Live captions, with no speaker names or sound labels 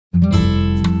Cause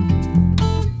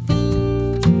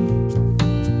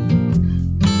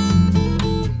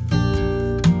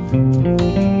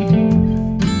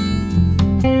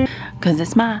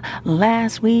it's my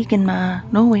last week in my,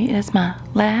 no wait, it's my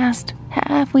last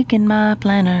half week in my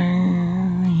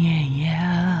planner.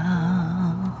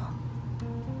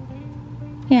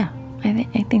 Yeah,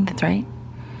 I think that's right.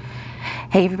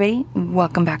 Hey everybody,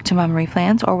 welcome back to MamaRhi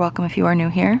Plans, or welcome if you are new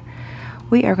here.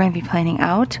 We are going to be planning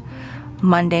out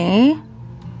Monday,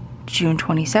 June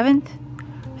 27th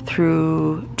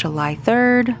through July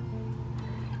 3rd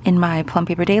in my Plum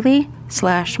Paper Daily /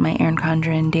 my Erin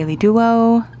Condren Daily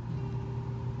Duo.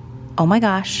 Oh my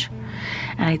gosh.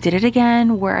 And I did it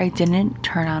again where I didn't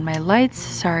turn on my lights.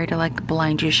 Sorry to like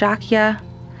blind you, shock ya.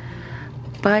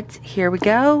 But here we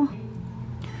go.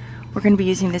 We're going to be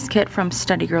using this kit from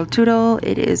Study Girl Doodle.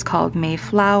 It is called May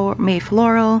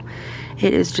Floral.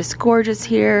 It is just gorgeous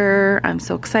here. I'm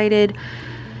so excited.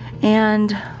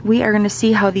 And we are going to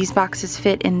see how these boxes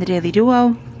fit in the Daily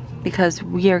Duo because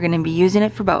we are going to be using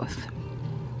it for both.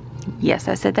 Yes,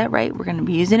 I said that right. We're going to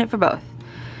be using it for both.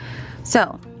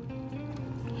 So,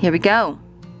 here we go.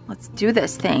 Let's do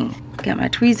this thing. Got my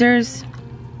tweezers.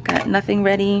 Got nothing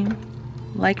ready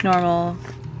like normal.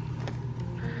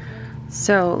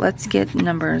 So let's get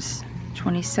numbers.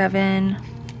 27.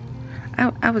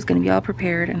 I was gonna be all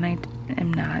prepared and I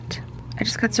am not. I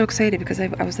just got so excited because I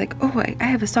was like, oh, I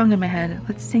have a song in my head.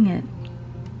 Let's sing it.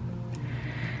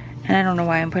 And I don't know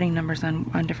why I'm putting numbers on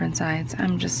different sides.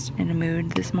 I'm just in a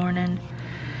mood this morning.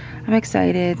 I'm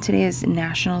excited. Today is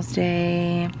Nationals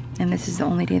Day and this is the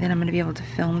only day that I'm gonna be able to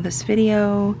film this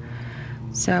video.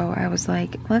 So I was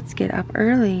like, let's get up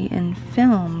early and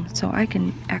film so I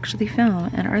can actually film.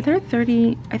 And are there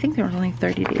 30, I think there was only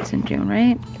 30 days in June,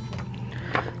 right?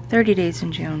 30 days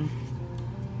in June.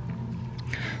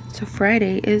 So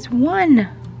Friday is 1.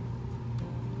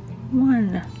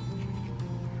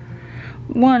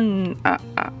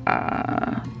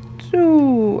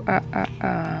 Two,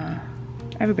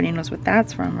 Everybody knows what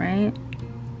that's from, right?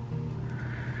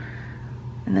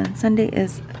 And then Sunday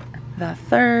is the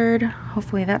 3rd.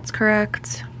 Hopefully that's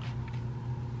correct.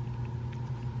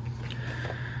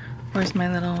 Where's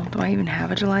my little, do I even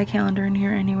have a July calendar in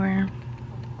here anywhere?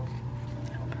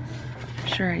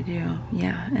 Sure I do.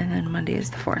 Yeah, and then Monday is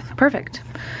the 4th. Perfect.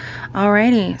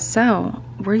 Alrighty, so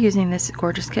we're using this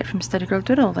gorgeous kit from Study Girl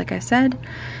Doodle, like I said,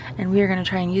 and we are going to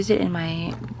try and use it in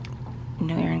my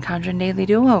new Erin Condren Daily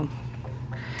Duo.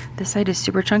 This side is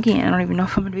super chunky and I don't even know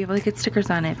if I'm going to be able to get stickers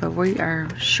on it, but we are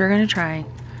sure going to try.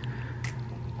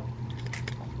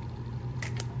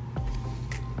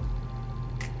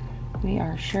 We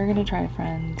are sure going to try,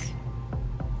 friends.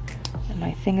 And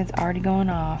my thing is already going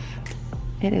off.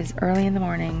 It is early in the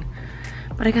morning,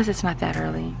 but I guess it's not that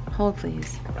early. Hold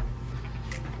please.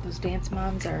 Those dance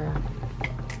moms are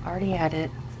already at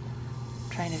it,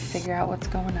 trying to figure out what's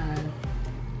going on.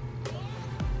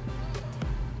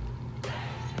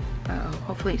 Uh-oh,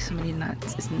 hopefully somebody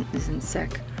isn't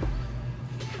sick.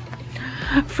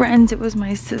 Friends, it was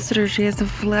my sister. She has a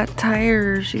flat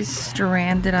tire. She's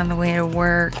stranded on the way to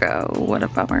work. Oh, what a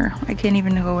bummer. I can't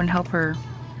even go and help her.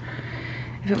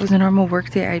 If it was a normal work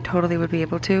day, I totally would be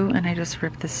able to, and I just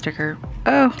ripped the sticker.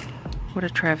 Oh, what a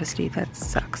travesty. That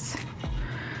sucks.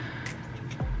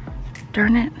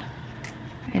 Darn it.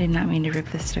 I did not mean to rip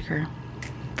the sticker.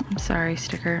 I'm sorry,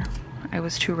 sticker. I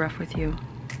was too rough with you.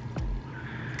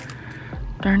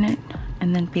 Darn it.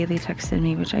 And then Bailey texted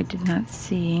me, which I did not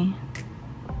see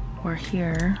or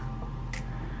hear.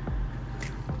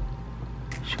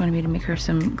 She wanted me to make her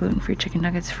some gluten-free chicken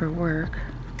nuggets for work.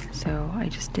 So I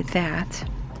just did that.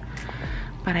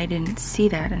 But I didn't see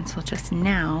that until just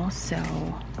now, so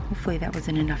hopefully that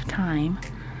wasn't enough time.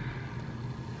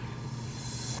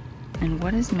 And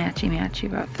what is matchy-matchy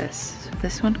about this? So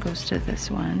this one goes to this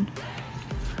one.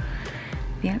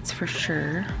 That's for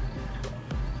sure.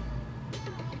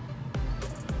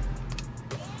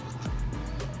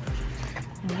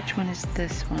 And which one is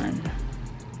this one?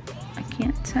 I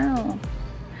can't tell.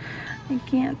 I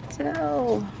can't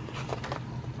tell.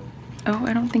 Oh,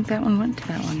 I don't think that one went to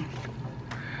that one.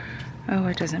 Oh,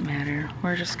 it doesn't matter.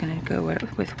 We're just gonna go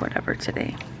with whatever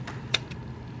today.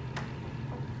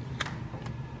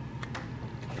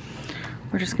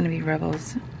 We're just gonna be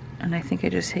rebels. And I think I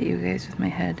just hit you guys with my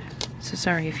head. So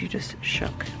sorry if you just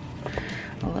shook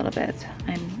a little bit.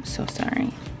 I'm so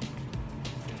sorry.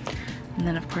 And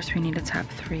then of course we need a top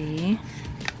 3.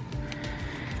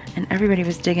 And everybody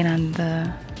was digging on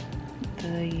the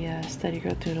Study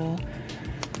Girl Doodle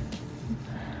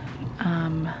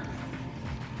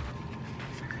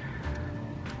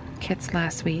kits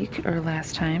last week or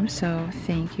last time, so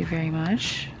thank you very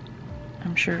much.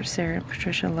 I'm sure Sarah and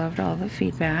Patricia loved all the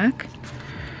feedback.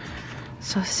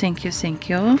 So thank you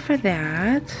for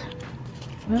that.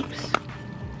 Whoops.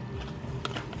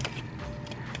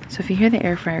 So if you hear the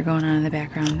air fryer going on in the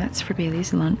background, that's for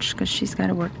Bailey's lunch because she's got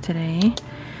to work today.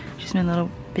 She's been a little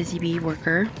busy bee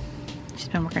worker. She's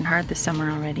been working hard this summer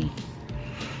already.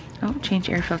 Oh, change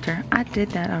air filter. I did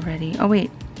that already. Oh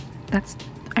wait,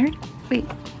 wait,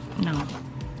 no.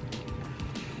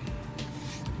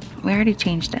 We already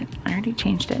changed it. I already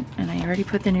changed it, and I already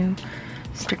put the new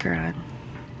sticker on.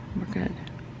 We're good.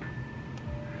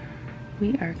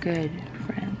 We are good,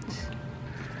 friends.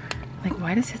 Like,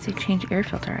 why does it say change air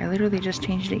filter? I literally just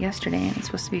changed it yesterday, and it's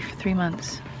supposed to be for 3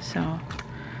 months. So,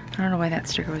 I don't know why that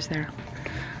sticker was there.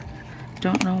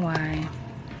 Don't know why.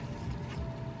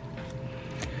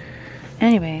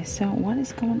 Anyway, so what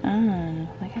is going on?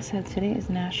 Like I said, today is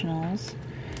nationals.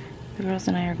 The girls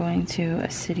and I are going to a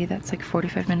city that's like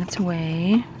 45 minutes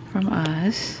away from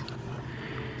us.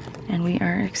 And we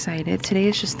are excited. Today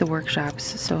is just the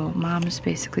workshops. So moms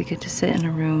basically get to sit in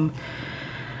a room,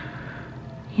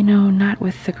 you know, not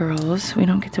with the girls. We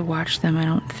don't get to watch them, I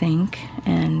don't think.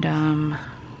 And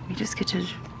we just get to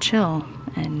chill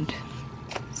and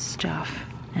stuff.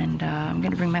 And I'm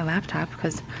going to bring my laptop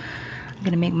because I'm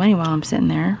going to make money while I'm sitting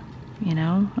there. You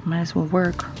know, I might as well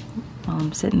work while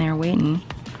I'm sitting there waiting.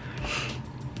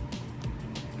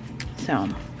 So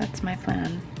that's my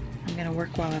plan. I'm gonna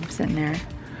work while I'm sitting there,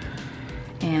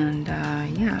 and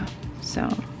yeah. So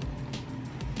I'm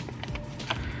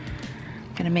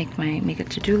gonna make a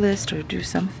to-do list or do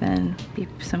something, be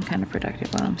some kind of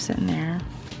productive while I'm sitting there.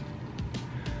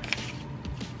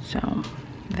 So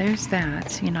there's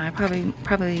that. You know, I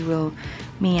probably will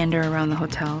meander around the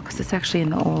hotel because it's actually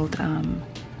in the old.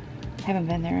 I haven't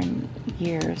been there in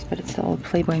years, but it's the old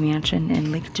Playboy Mansion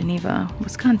in Lake Geneva,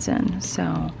 Wisconsin.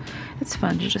 So it's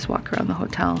fun to just walk around the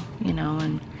hotel, you know,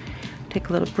 and take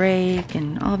a little break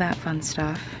and all that fun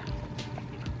stuff.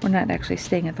 We're not actually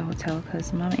staying at the hotel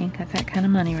because Mama ain't got that kind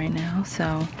of money right now,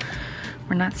 so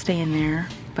we're not staying there.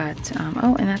 But,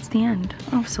 oh, and that's the end.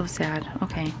 Oh, so sad.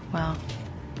 Okay, well,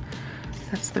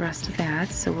 that's the rest of that.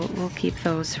 So we'll keep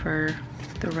those for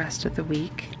the rest of the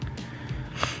week.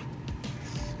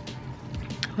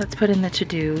 Let's put in the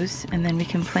to-dos, and then we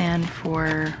can plan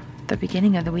for the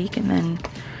beginning of the week and then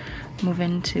move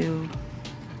into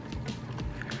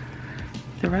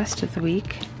the rest of the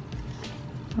week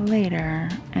later.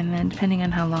 And then depending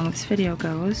on how long this video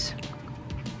goes,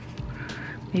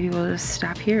 maybe we'll just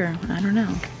stop here. I don't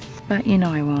know. But you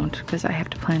know I won't, because I have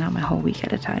to plan out my whole week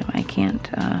at a time. I can't,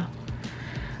 I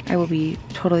will be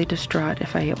totally distraught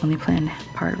if I only plan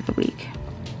part of the week.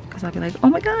 Because I'll be like, oh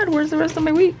my god, where's the rest of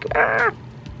my week? Ah!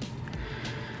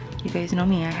 You guys know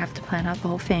me, I have to plan out the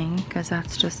whole thing, because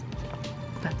that's just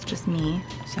me.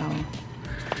 So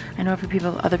I know other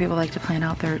people like to plan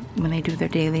out when they do their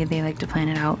daily, they like to plan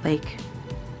it out like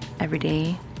every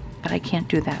day, but I can't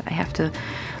do that. I have to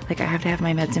have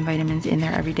my meds and vitamins in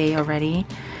there every day already,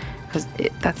 because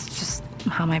that's just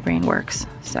how my brain works.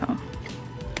 So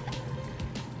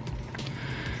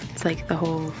it's like the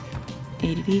whole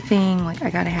ADD thing, like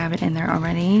I gotta have it in there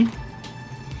already,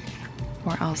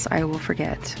 or else I will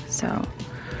forget. So,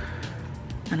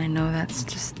 and I know that's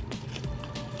just,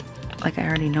 like, I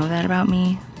already know that about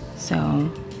me,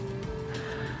 so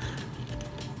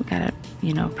we gotta,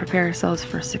 you know, prepare ourselves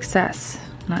for success,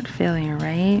 not failure,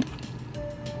 right?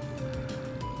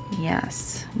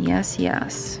 Yes, yes,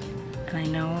 yes. And I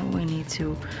know we need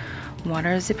to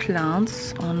water the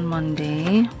plants on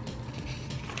Monday,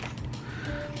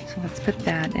 so let's put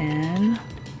that in.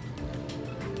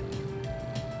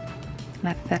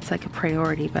 Not that that's like a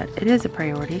priority, but it is a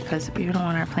priority because we don't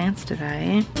want our plants to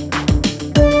die.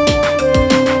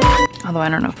 Although I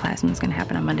don't know if plasma is going to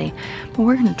happen on Monday, but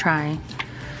we're going to try.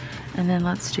 And then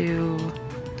let's do,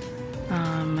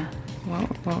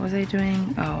 what was I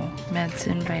doing? Oh, meds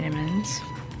and vitamins.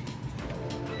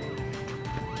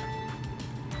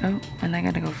 Oh, and I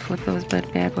got to go flip those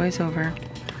bad boys over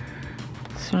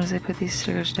as soon as I put these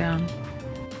stickers down.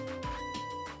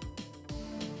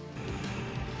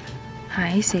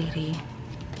 Hi, Sadie.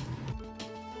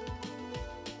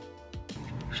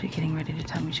 Is she getting ready to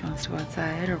tell me she wants to go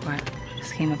outside or what? She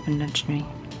just came up and nudged me.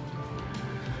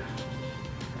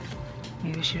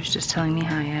 Maybe she was just telling me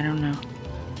hi, I don't know.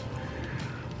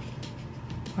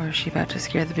 Or is she about to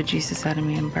scare the bejesus out of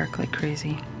me and bark like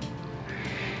crazy?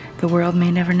 The world may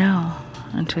never know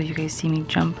until you guys see me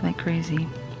jump like crazy.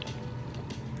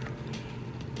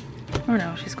 Or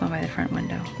no, she's going by the front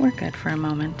window. We're good for a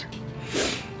moment.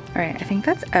 Alright, I think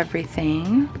that's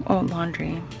everything. Oh,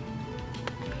 laundry.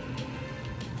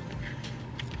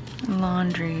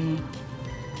 Laundry.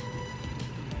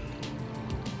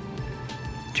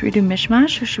 Should we do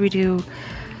mishmash or should we do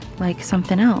like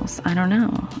something else? I don't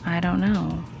know. I don't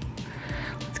know.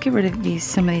 Let's get rid of these,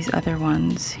 some of these other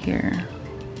ones here.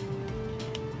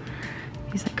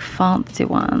 These like fancy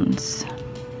ones.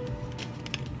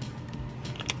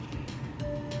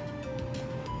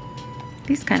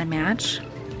 These kind of match,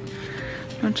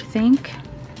 don't you think?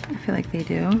 I feel like they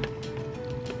do.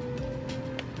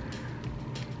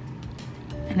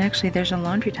 And actually there's a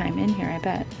laundry time in here, I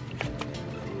bet.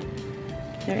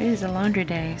 There is a laundry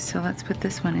day, so let's put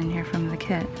this one in here from the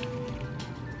kit.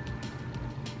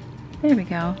 There we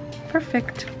go.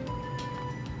 Perfect.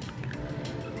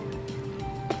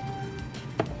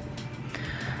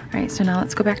 Alright, so now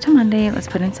let's go back to Monday. Let's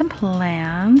put in some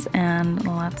plans and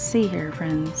let's see here,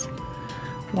 friends,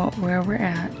 where we're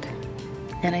at.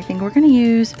 And I think we're going to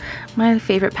use my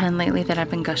favorite pen lately that I've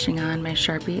been gushing on, my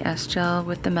Sharpie S-Gel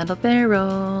with the metal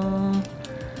barrel.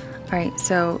 Alright,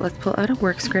 so let's pull out a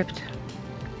work script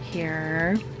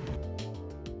here.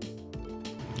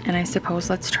 And I suppose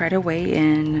let's try to weigh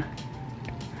in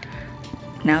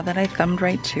now that I thumbed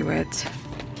right to it.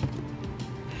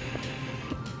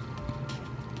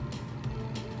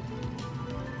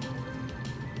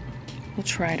 We'll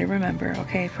try to remember,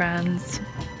 okay, friends?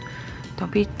 Don't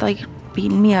be like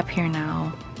beating me up here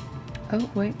now.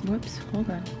 Oh, wait, whoops, hold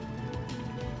on.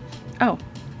 Oh,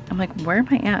 I'm like, where am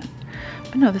I at?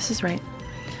 But no, this is right.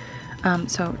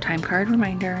 So time card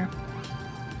reminder.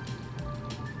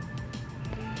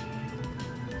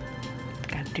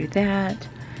 Gotta do that.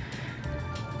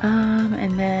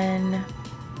 And then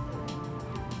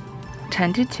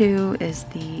 10 to 2 is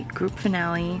the group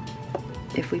finale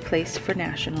if we place for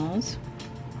nationals,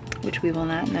 which we will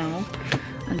not know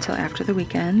until after the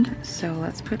weekend. So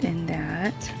let's put in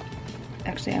that.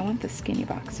 Actually, I want the skinny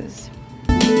boxes.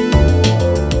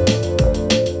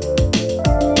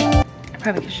 I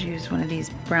probably could use one of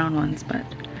these brown ones, but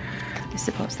I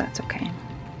suppose that's okay.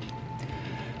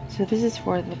 So this is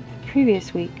for the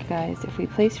previous week, guys. If we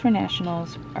place for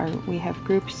nationals, or we have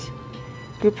group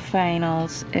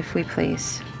finals if we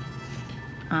place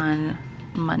on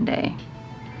Monday.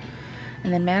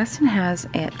 And then Madison has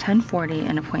at 10:40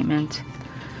 an appointment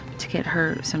to get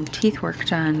her some teeth work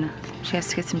done. She has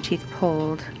to get some teeth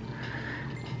pulled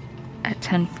at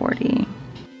 10:40.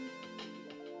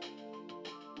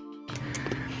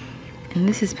 And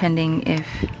this is pending if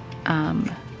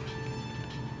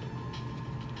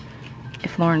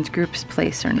Lauren's groups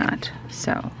place or not.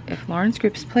 So if Lauren's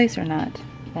groups place or not,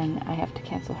 then I have to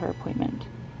cancel her appointment.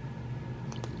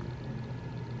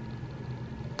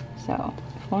 So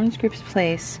if Lauren's groups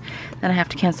place, then I have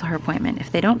to cancel her appointment.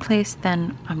 If they don't place,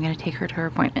 then I'm going to take her to her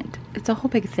appointment. It's a whole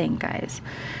big thing, guys.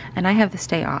 And I have this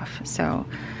day off, so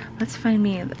let's find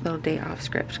me a little day off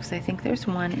script, because I think there's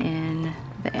one in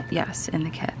the, yes, in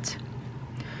the kit.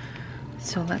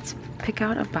 So let's pick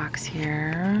out a box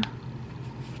here.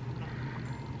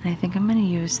 And I think I'm going to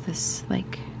use this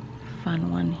like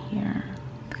fun one here,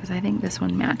 because I think this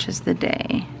one matches the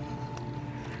day.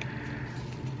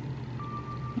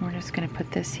 We're just going to put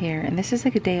this here, and this is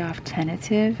like a day off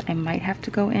tentative. I might have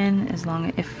to go in as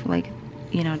long if, like,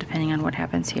 you know, depending on what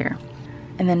happens here.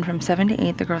 And then from 7 to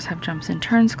 8 the girls have jumps and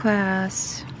turns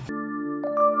class.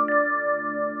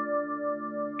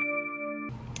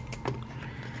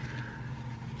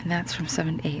 And that's from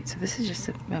 7 to 8. So this is just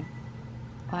a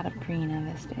lot of green on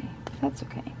this day. That's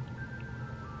okay.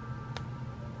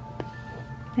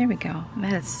 There we go.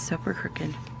 That is super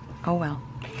crooked. Oh well.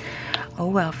 Oh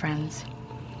well, friends.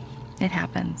 It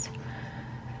happens.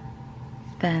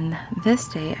 Then this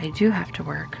day I do have to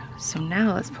work. So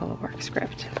now let's pull a work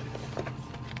script.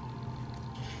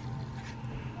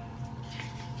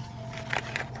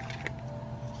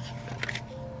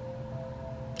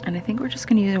 And I think we're just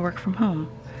going to use a work from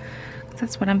home.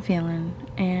 That's what I'm feeling.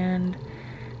 And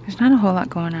there's not a whole lot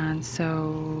going on,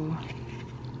 so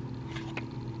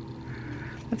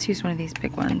let's use one of these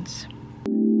big ones.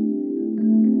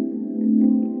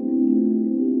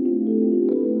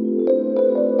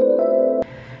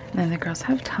 And then the girls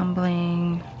have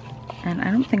tumbling, and I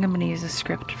don't think I'm going to use a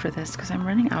script for this because I'm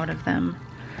running out of them.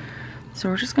 So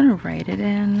we're just going to write it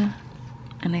in,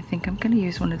 and I think I'm going to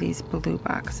use one of these blue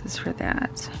boxes for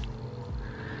that.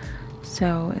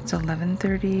 So it's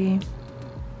 11:30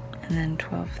 and then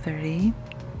 12:30.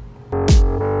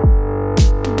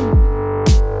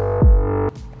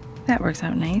 That works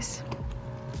out nice.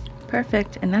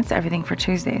 Perfect. And that's everything for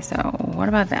Tuesday. So what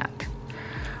about that?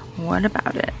 What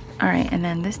about it? All right. And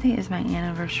then this day is my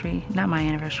anniversary. Not my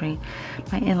anniversary.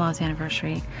 My in-laws'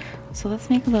 anniversary. So let's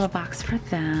make a little box for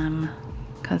them,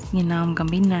 because, you know, I'm going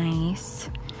to be nice.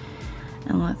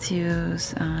 And let's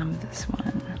use this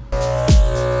one.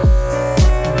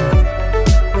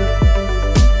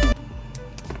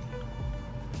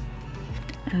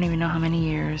 don't even know how many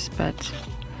years, but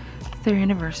it's their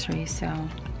anniversary, so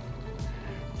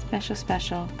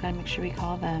special. Gotta make sure we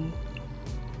call them.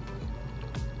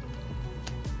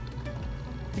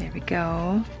 There we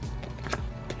go.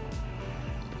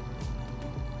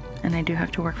 And I do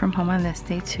have to work from home on this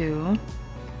day too.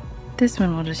 This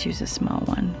one we'll just use a small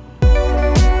one.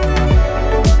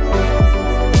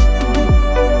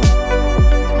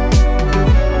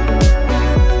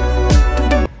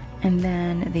 And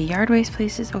then the yard waste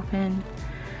place is open.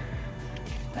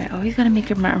 I always gotta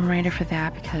make a reminder for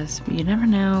that because you never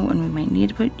know when we might need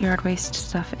to put yard waste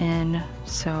stuff in.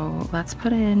 So let's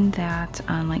put in that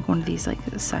on like one of these like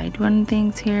side one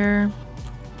things here.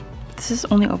 This is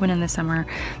only open in the summer.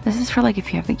 This is for like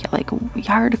if you have like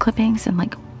yard clippings and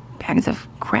like bags of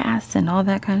grass and all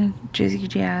that kind of jizzy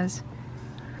jazz.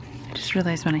 I just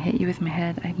realized when I hit you with my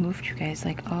head, I moved you guys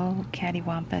like all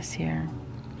cattywampus here.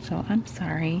 So I'm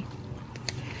sorry.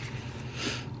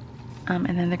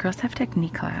 And then the girls have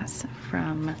technique class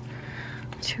from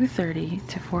 2:30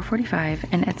 to 4:45.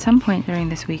 And at some point during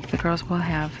this week, the girls will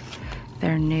have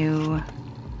their new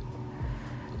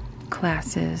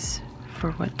classes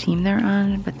for what team they're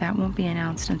on, but that won't be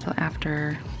announced until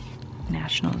after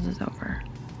Nationals is over.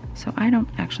 So I don't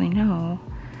actually know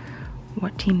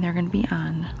what team they're going to be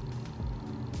on.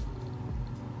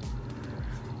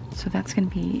 So that's going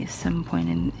to be some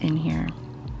point in here,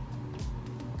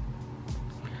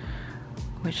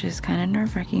 which is kind of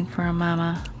nerve-wracking for a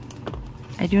mama.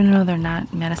 I do know they're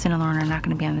not, Madison and Lauren are not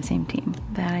going to be on the same team.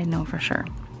 That I know for sure.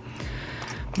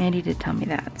 Mandy did tell me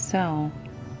that, so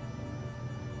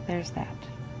there's that.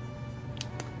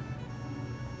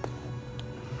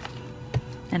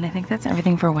 And I think that's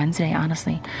everything for Wednesday,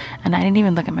 honestly. And I didn't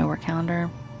even look at my work calendar,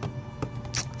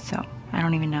 so I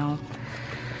don't even know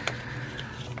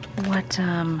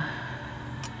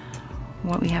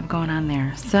what we have going on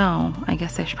there. So I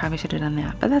guess I probably should have done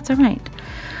that, but that's all right.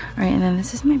 All right, and then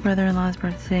this is my brother-in-law's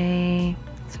birthday.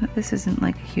 This isn't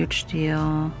like a huge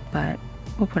deal, but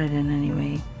we'll put it in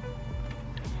anyway,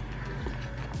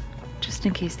 just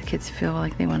in case the kids feel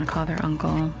like they want to call their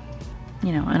uncle,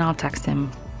 you know. And I'll text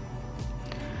him.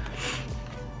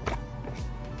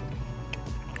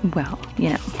 Well, you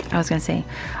know, I was gonna say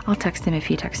I'll text him if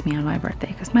he texts me on my birthday,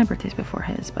 because my birthday's before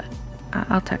his, but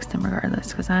I'll text him regardless,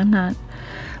 because I'm not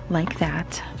like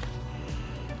that.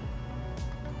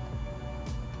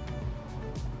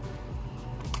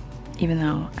 Even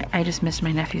though I just missed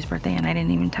my nephew's birthday and I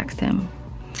didn't even text him.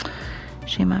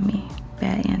 Shame on me.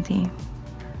 Bad auntie.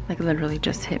 Like literally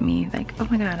just hit me like, oh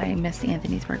my god, I missed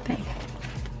Anthony's birthday.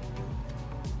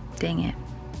 Dang it.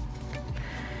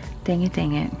 Dang it,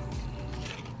 dang it.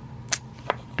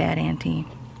 Bad auntie.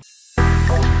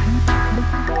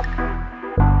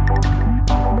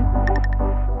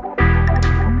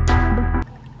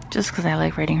 Just because I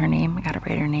like writing her name, I gotta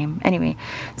write her name. Anyway,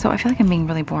 so I feel like I'm being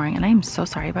really boring, and I am so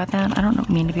sorry about that. I don't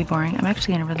mean to be boring. I'm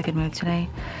actually in a really good mood today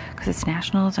because it's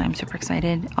Nationals and I'm super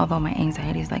excited, although my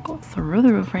anxiety is like through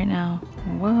the roof right now.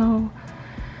 Whoa.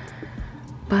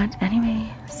 But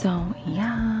anyway, so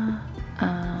yeah,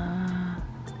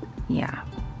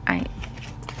 I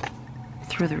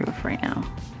through the roof right now,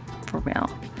 for real.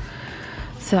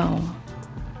 So,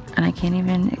 and I can't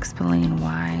even explain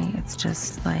why. It's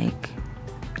just like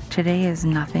today is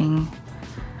nothing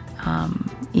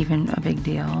even a big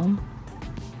deal.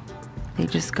 They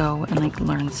just go and like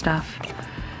learn stuff,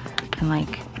 and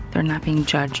like they're not being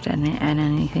judged and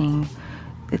anything.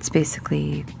 It's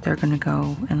basically they're gonna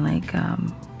go and like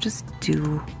just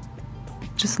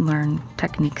learn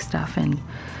technique stuff, and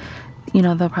you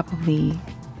know, they'll probably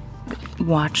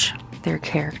watch their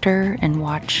character and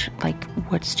watch like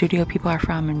what studio people are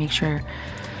from and make sure,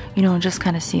 you know, just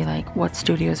kind of see like what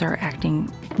studios are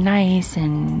acting nice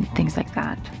and things like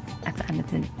that. At the end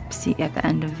of the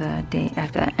day,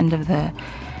 at the end of the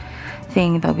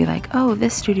thing, they'll be like, oh,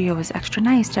 this studio was extra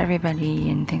nice to everybody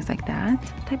and things like that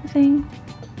type of thing.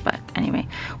 But anyway,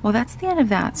 well, that's the end of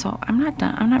that. So I'm not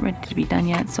done. I'm not ready to be done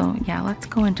yet. So yeah, let's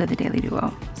go into the daily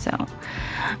duo. So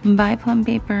bye, Plum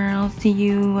Paper. I'll see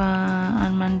you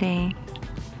on Monday.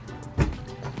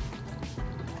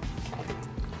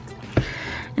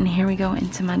 And here we go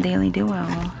into my daily duo.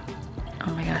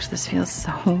 Oh my gosh, this feels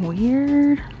so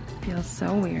weird. Feels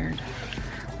so weird.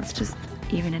 Let's just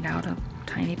even it out a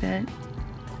tiny bit.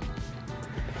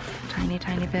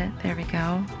 Tiny bit. There we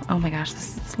go. Oh my gosh,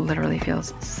 this literally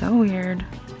feels so weird.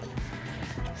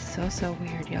 So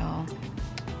weird, y'all.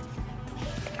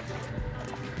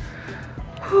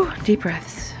 Whew, deep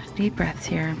breaths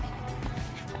here.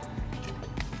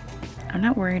 I'm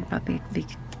not worried about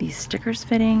these stickers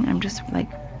fitting. I'm just like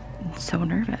so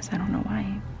nervous. I don't know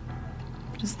why.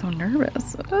 just so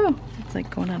nervous. Oh, it's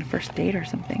like going on a first date or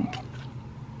something.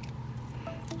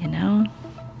 You know?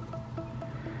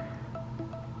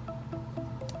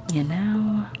 You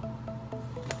know?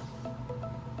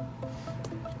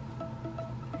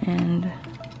 And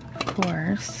of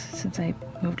course, since I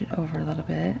moved it over a little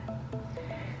bit,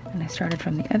 and I started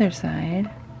from the other side,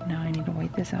 now I need to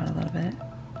weight this out a little bit,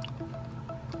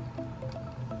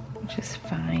 which is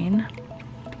fine.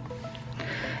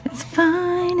 It's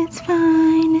fine, it's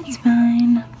fine, it's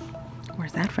fine.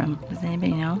 Where's that from? Does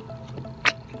anybody know?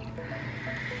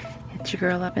 Hit your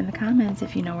girl up in the comments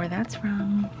if you know where that's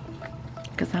from,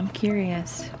 because I'm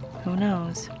curious. Who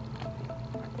knows?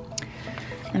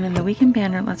 And then the weekend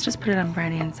banner, let's just put it on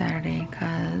Friday and Saturday,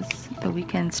 because the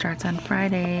weekend starts on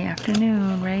Friday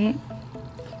afternoon, right?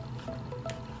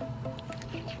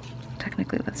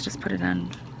 Technically, let's just put it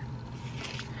on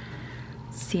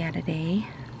Saturday.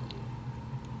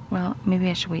 Well, maybe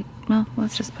I should wait. Well,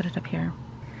 let's just put it up here.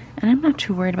 And I'm not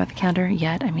too worried about the calendar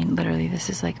yet. I mean, literally, this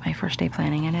is like my first day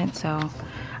planning in it, so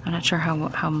I'm not sure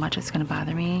how much it's going to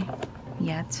bother me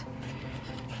yet.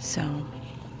 So, all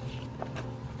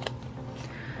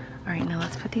right, now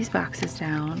let's put these boxes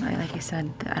down. Like I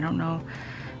said, I don't know.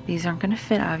 These aren't going to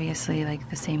fit, obviously, like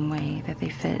the same way that they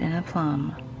fit in a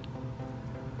Plum.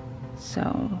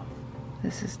 So,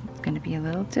 this is going to be a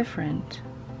little different.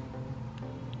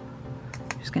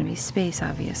 There's going to be space,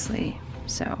 obviously,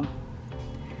 so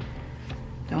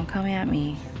don't come at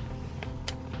me.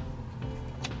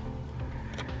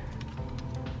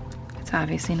 It's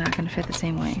obviously not going to fit the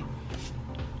same way,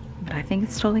 but I think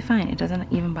it's totally fine. It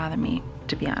doesn't even bother me,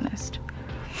 to be honest.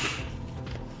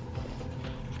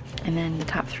 And then the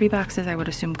top 3 boxes I would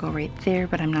assume go right there,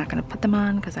 but I'm not going to put them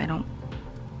on because I don't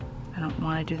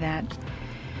want to do that.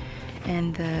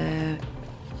 And the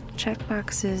check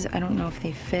boxes, I don't know if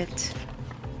they fit.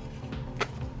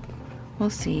 We'll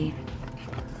see.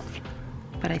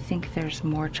 But I think there's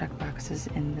more check boxes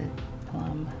in the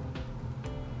Plum,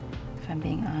 if I'm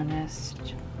being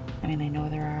honest. I mean, I know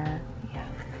there are. Yeah.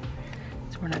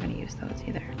 So we're not going to use those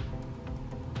either.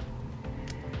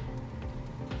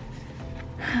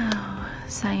 Oh,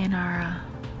 sayonara,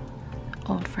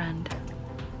 old friend.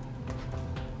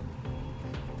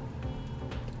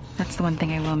 That's the one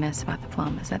thing I will miss about the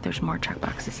Plum, is that there's more check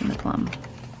boxes in the Plum.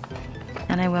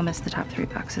 And I will miss the top 3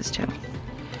 boxes too.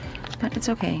 But it's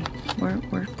okay.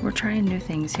 We're trying new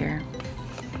things here.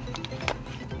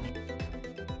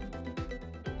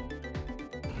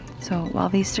 So while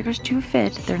these stickers do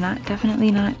fit, they're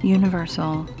definitely not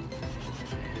universal,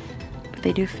 but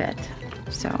they do fit.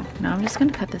 So now I'm just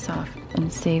gonna cut this off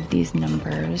and save these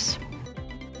numbers.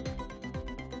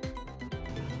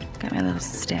 Got my little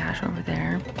stash over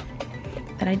there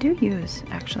that I do use,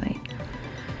 actually.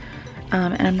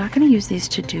 And I'm not going to use these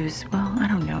to-dos. Well, I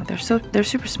don't know. They're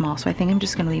super small, so I think I'm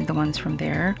just going to leave the ones from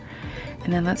there.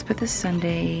 And then let's put this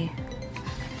Sunday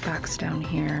box down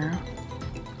here.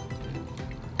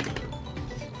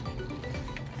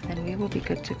 And then we will be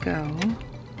good to go on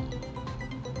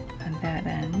that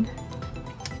end.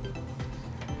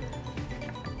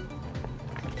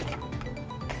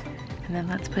 And then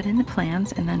let's put in the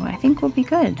plans, and then I think we'll be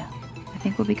good. I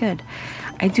think we'll be good.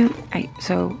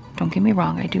 So don't get me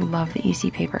wrong, I do love the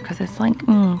EC paper because it's like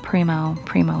primo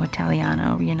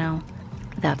Italiano, you know.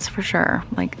 That's for sure.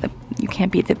 Like you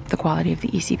can't beat the quality of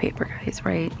the EC paper, guys,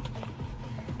 right?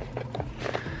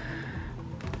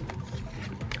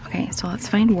 Okay, so let's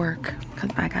find work because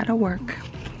I gotta work.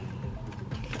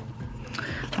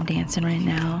 I'm dancing right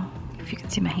now. If you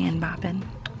can see my hand bopping,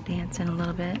 dancing a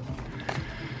little bit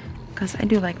because I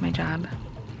do like my job.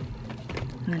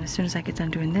 And then as soon as I get done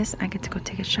doing this, I get to go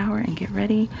take a shower and get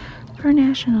ready for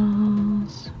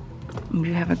nationals.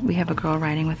 We have a girl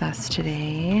riding with us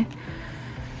today.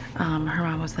 Her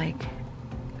mom was like,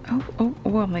 oh,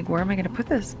 I'm like, where am I gonna put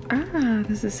this?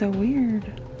 This is so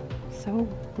weird. So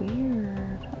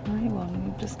weird. Alright, well,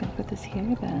 I'm just gonna put this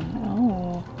here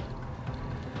then.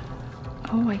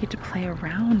 Oh, I get to play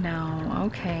around now.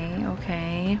 Okay.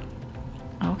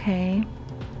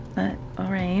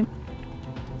 Alright.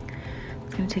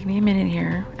 It's gonna take me a minute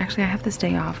here. Actually, I have this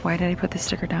day off. Why did I put this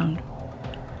sticker down?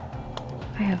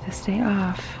 I have this day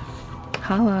off.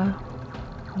 Holla.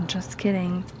 I'm just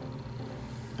kidding.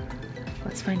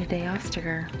 Let's find a day off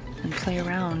sticker and play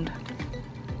around.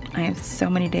 I have so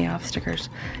many day off stickers.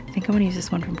 I think I'm gonna use this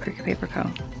one from Cricut Paper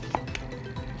Co.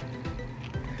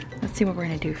 Let's see what we're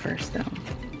gonna do first though.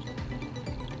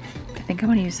 I think I'm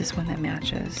gonna use this one that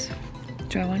matches.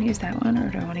 Do I wanna use that one or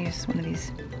do I wanna use one of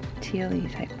these teal-y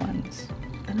type ones?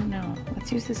 I don't know.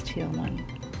 Let's use this teal one.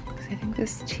 Because I think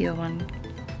this teal one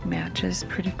matches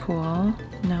pretty cool.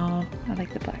 No, I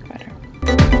like the black better.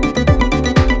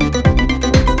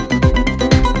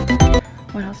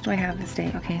 What else do I have this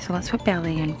day? Okay, so let's put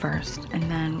ballet in first, and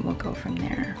then we'll go from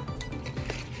there.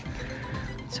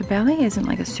 So ballet isn't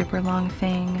like a super long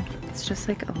thing. It's just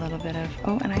like a little bit of,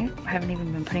 oh, and I haven't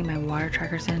even been putting my water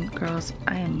trackers in. Girls,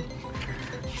 I am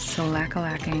so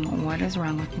lacking. What is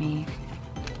wrong with me?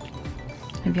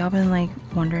 Have y'all been like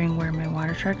wondering where my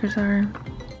water trackers are?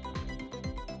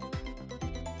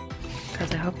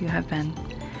 Because I hope you have been.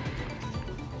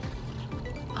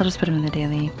 I'll just put them in the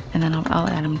daily, and then I'll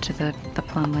add them to the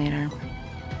Plum later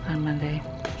on Monday.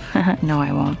 No,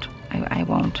 I won't. I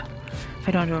won't. If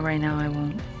I don't do it right now, I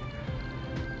won't.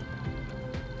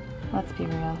 Let's be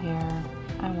real here.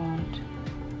 I won't.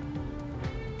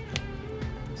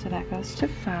 So that goes to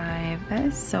 5. That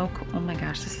is so cool. Oh my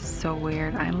gosh, this is so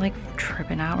weird. I'm like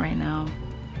tripping out right now.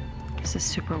 This is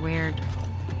super weird.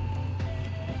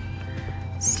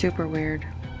 Super weird.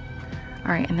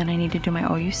 Alright, and then I need to do my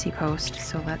OUC post.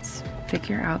 So let's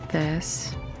figure out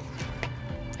this.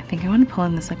 I think I want to pull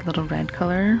in this like little red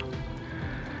color.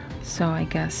 So I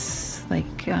guess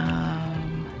like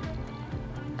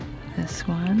this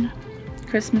one.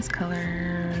 Christmas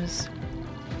colors.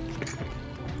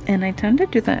 And I tend to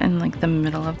do that in like the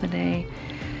middle of the day.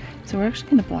 So we're actually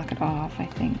going to block it off, I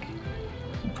think.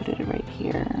 And put it right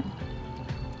here.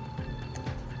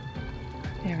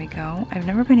 There we go. I've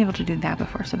never been able to do that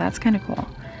before, so that's kind of cool.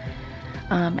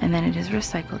 And then it is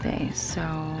recycle day, so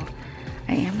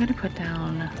I am going to put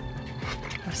down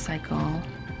recycle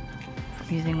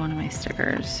using one of my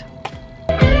stickers.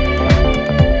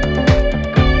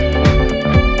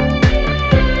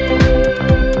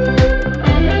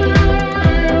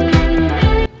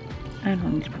 I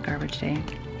don't need to put garbage day.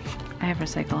 I have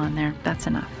recycle on there. That's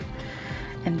enough.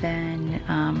 And then,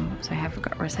 so I have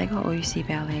recycle, OUC,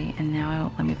 ballet, and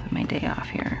now let me put my day off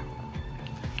here.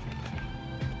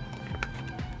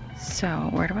 So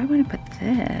where do I want to put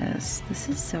this? This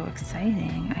is so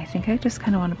exciting. I think I just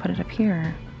kind of want to put it up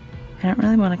here. I don't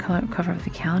really want to cover up the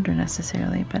calendar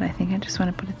necessarily, but I think I just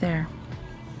want to put it there.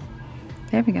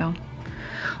 There we go.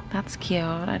 That's cute.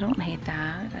 I don't hate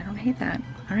that. I don't hate that.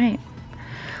 All right.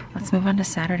 Let's move on to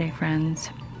Saturday,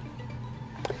 friends.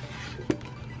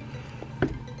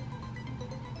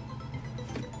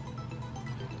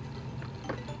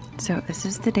 So this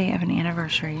is the day of an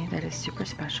anniversary that is super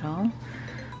special.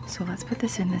 So let's put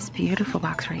this in this beautiful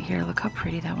box right here. Look how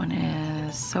pretty that one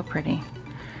is. So pretty.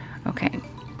 Okay.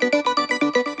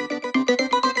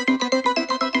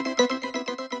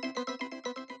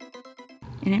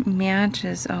 And it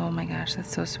matches. Oh my gosh,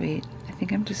 that's so sweet. I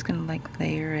think I'm just gonna like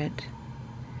layer it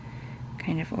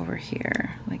kind of over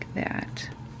here like that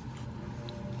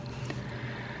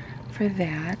for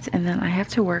that. And then I have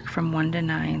to work from 1 to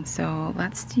 9, so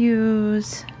let's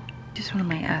use just one of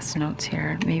my S notes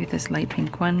here, maybe this light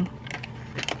pink one.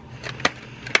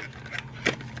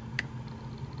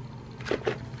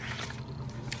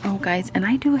 Oh guys, and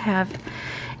I do have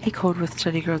a code with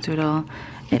Study Girl Doodle.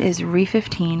 It is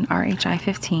RHI15,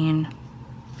 RHI15.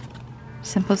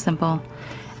 Simple.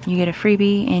 You get a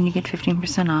freebie and you get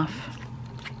 15% off,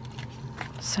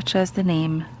 such as the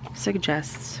name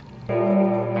suggests.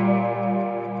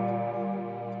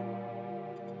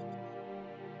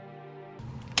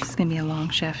 This is gonna be a long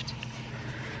shift.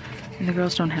 And the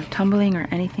girls don't have tumbling or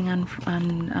anything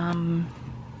on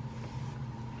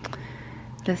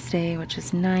this day, which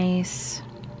is nice.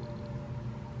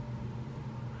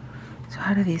 So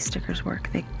how do these stickers work?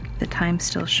 The time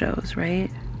still shows,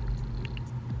 right?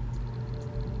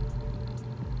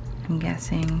 I'm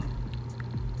guessing.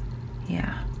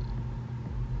 Yeah.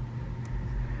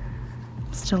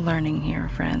 Still learning here,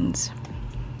 friends.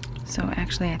 So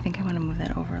actually, I think I want to move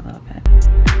that over a little bit.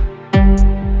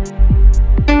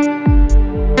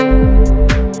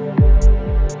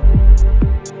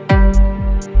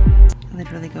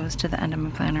 Literally goes to the end of my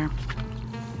planner.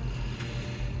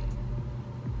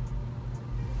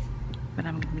 But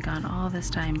I'm gonna be gone all this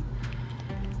time.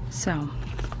 So,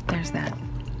 there's that.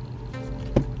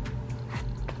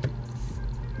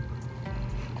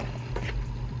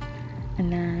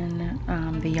 And then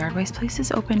the yard waste place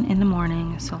is open in the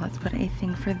morning, so let's put a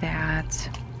thing for that.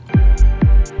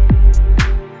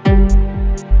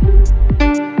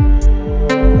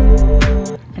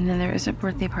 And then there is a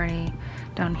birthday party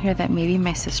down here that maybe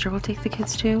my sister will take the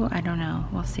kids to. I don't know.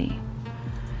 We'll see.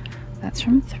 That's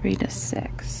from 3 to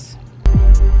 6.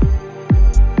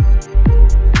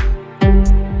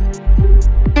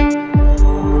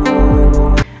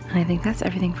 And I think that's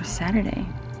everything for Saturday.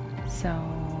 So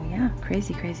yeah,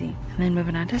 crazy. And then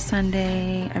moving on to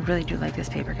Sunday. I really do like this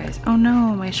paper, guys. Oh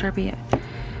no, my Sharpie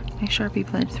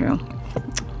bled through.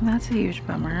 That's a huge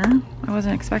bummer. I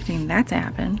wasn't expecting that to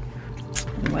happen.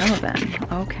 Well then,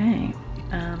 okay.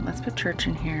 Let's put church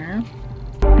in here.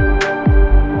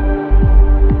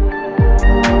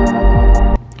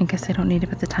 I guess I don't need to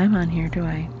put the time on here, do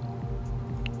I?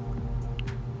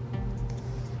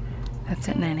 That's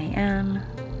at 9 a.m.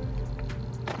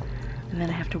 And then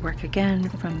I have to work again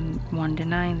from 1 to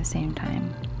 9 the same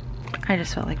time. I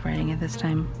just felt like writing it this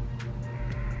time.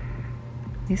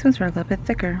 These ones are a little bit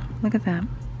thicker. Look at that.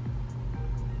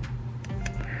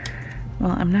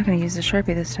 Well, I'm not going to use the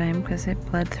Sharpie this time because it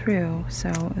bled through,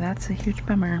 so that's a huge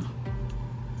bummer.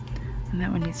 And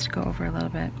that one needs to go over a little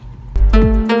bit.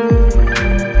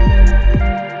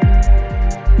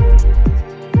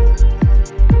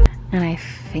 And I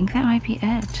think that might be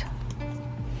it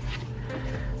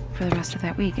for the rest of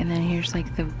that week. And then here's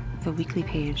like the weekly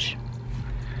page.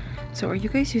 So are you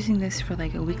guys using this for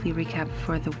like a weekly recap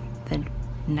for the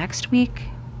next week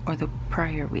or the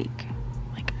prior week?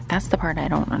 Like, that's the part I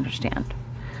don't understand.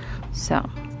 So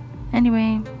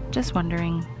anyway, just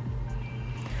wondering,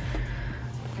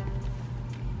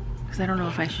 because I don't know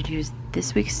if I should use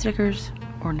this week's stickers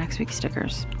or next week's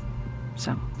stickers.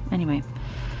 So anyway,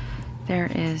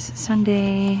 there is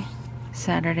Sunday,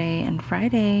 Saturday, and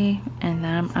Friday, and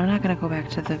then I'm not gonna go back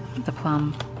to the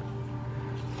Plum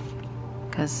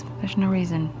because there's no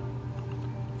reason.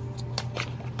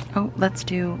 Oh,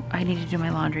 I need to do my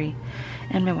laundry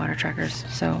and my water trackers,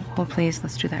 so hold please,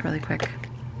 let's do that really quick.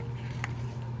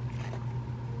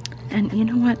 And you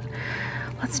know what?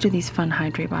 Let's do these fun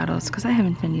hydrate bottles because I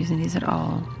haven't been using these at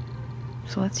all.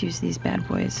 So let's use these bad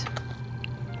boys.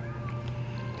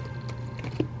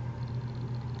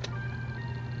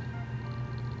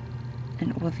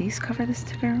 And will these cover the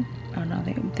sticker? Oh no,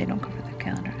 they don't cover the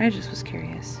calendar. I just was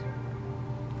curious.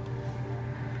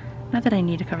 Not that I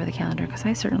need to cover the calendar, because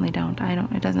I certainly don't.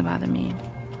 It doesn't bother me.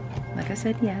 Like I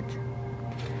said, yet.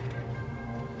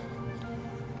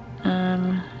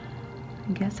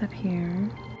 I guess up here.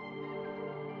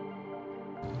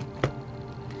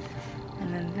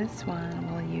 And then this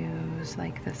one we'll use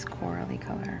like this corally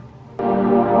color.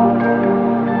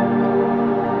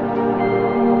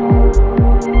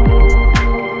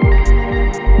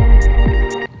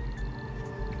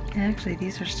 Actually,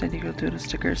 these are Steady Girl Doodle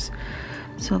stickers.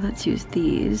 So let's use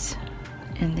these,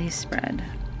 and they spread.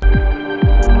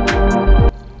 There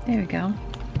we go.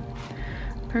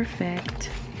 Perfect.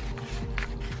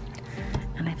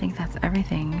 And I think that's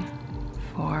everything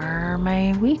for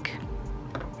my week.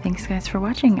 Thanks guys for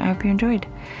watching. I hope you enjoyed.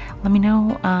 Let me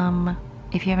know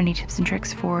if you have any tips and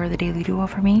tricks for the daily duo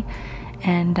for me.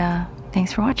 And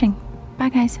thanks for watching. Bye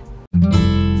guys.